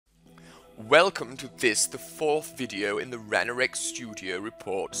Welcome to the fourth video in the Ranorex Studio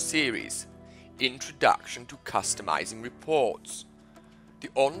Report series, Introduction to Customizing Reports. The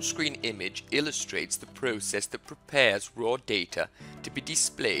on-screen image illustrates the process that prepares raw data to be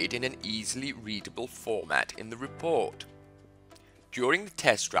displayed in an easily readable format in the report. During the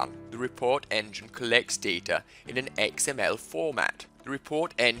test run, the report engine collects data in an XML format. The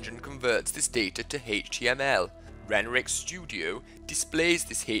report engine converts this data to HTML. Ranorex Studio displays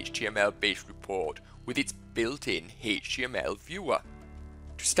this HTML-based report with its built-in HTML viewer.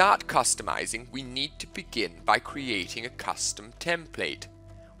 To start customizing, we need to begin by creating a custom template.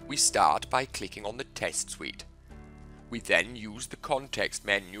 We start by clicking on the test suite. We then use the context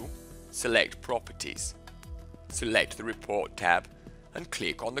menu, select Properties, select the Report tab, and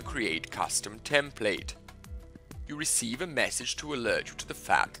click on the Create Custom Template. You receive a message to alert you to the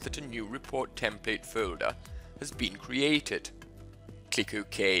fact that a new report template folder has been created. Click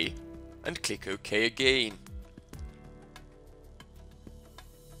OK and click OK again.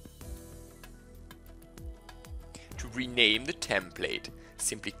 To rename the template,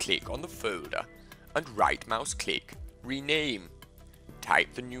 simply click on the folder and right mouse click Rename.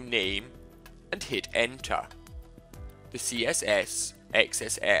 Type the new name and hit Enter. The CSS,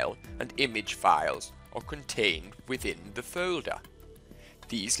 XSL and image files are contained within the folder.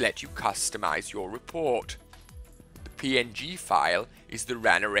 These let you customize your report. The PNG file is the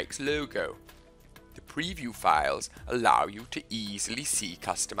Ranorex logo. The preview files allow you to easily see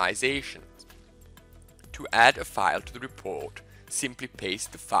customizations. To add a file to the report, simply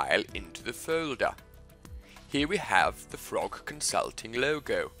paste the file into the folder. Here we have the Frog Consulting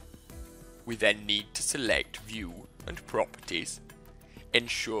logo. We then need to select View and Properties.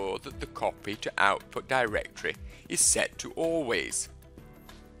 Ensure that the copy to output directory is set to Always.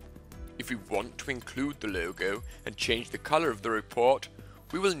 If we want to include the logo and change the color of the report,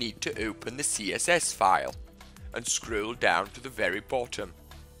 we will need to open the CSS file and scroll down to the very bottom.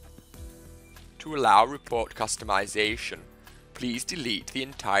 To allow report customization, please delete the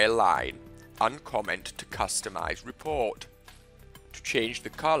entire line and comment to Customize Report. To change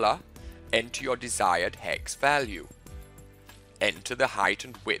the color, enter your desired hex value. Enter the height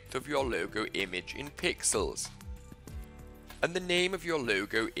and width of your logo image in pixels and the name of your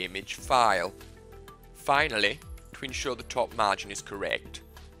logo image file. Finally, to ensure the top margin is correct,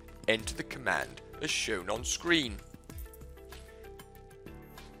 enter the command as shown on screen.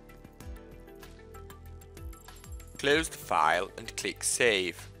 Close the file and click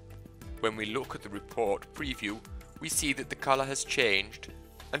Save. When we look at the report preview, we see that the color has changed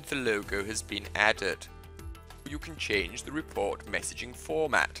and the logo has been added. You can change the report messaging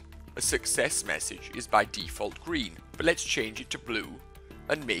format. A success message is by default green, but let's change it to blue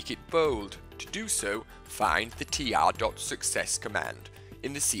and make it bold. To do so, find the tr.success command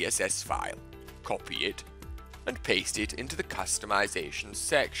in the CSS file, copy it, and paste it into the customization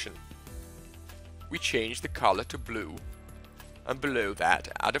section. We change the color to blue, and below that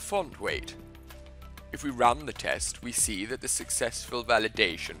add a font weight. If we run the test, we see that the successful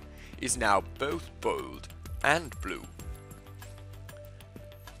validation is now both bold and blue.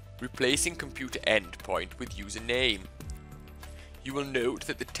 Replacing computer endpoint with username. You will note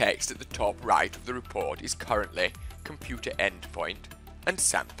that the text at the top right of the report is currently computer endpoint and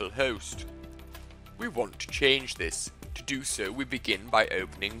sample host. We want to change this. To do so, we begin by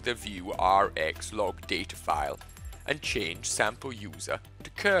opening the view rx log data file and change sample user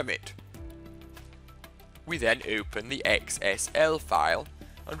to Kermit. We then open the XSL file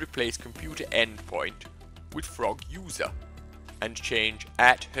and replace computer endpoint with frog user and change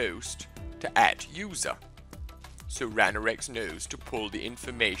 @host to @user, so Ranorex knows to pull the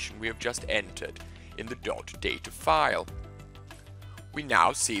information we have just entered in the .data file. We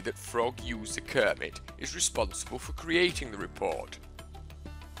now see that frog user Kermit is responsible for creating the report.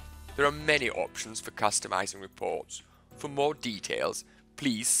 There are many options for customizing reports. For more details,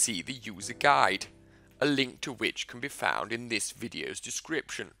 please see the user guide, a link to which can be found in this video's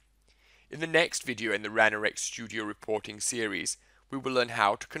description. In the next video in the Ranorex Studio Reporting series, we will learn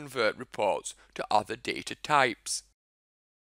how to convert reports to other data types.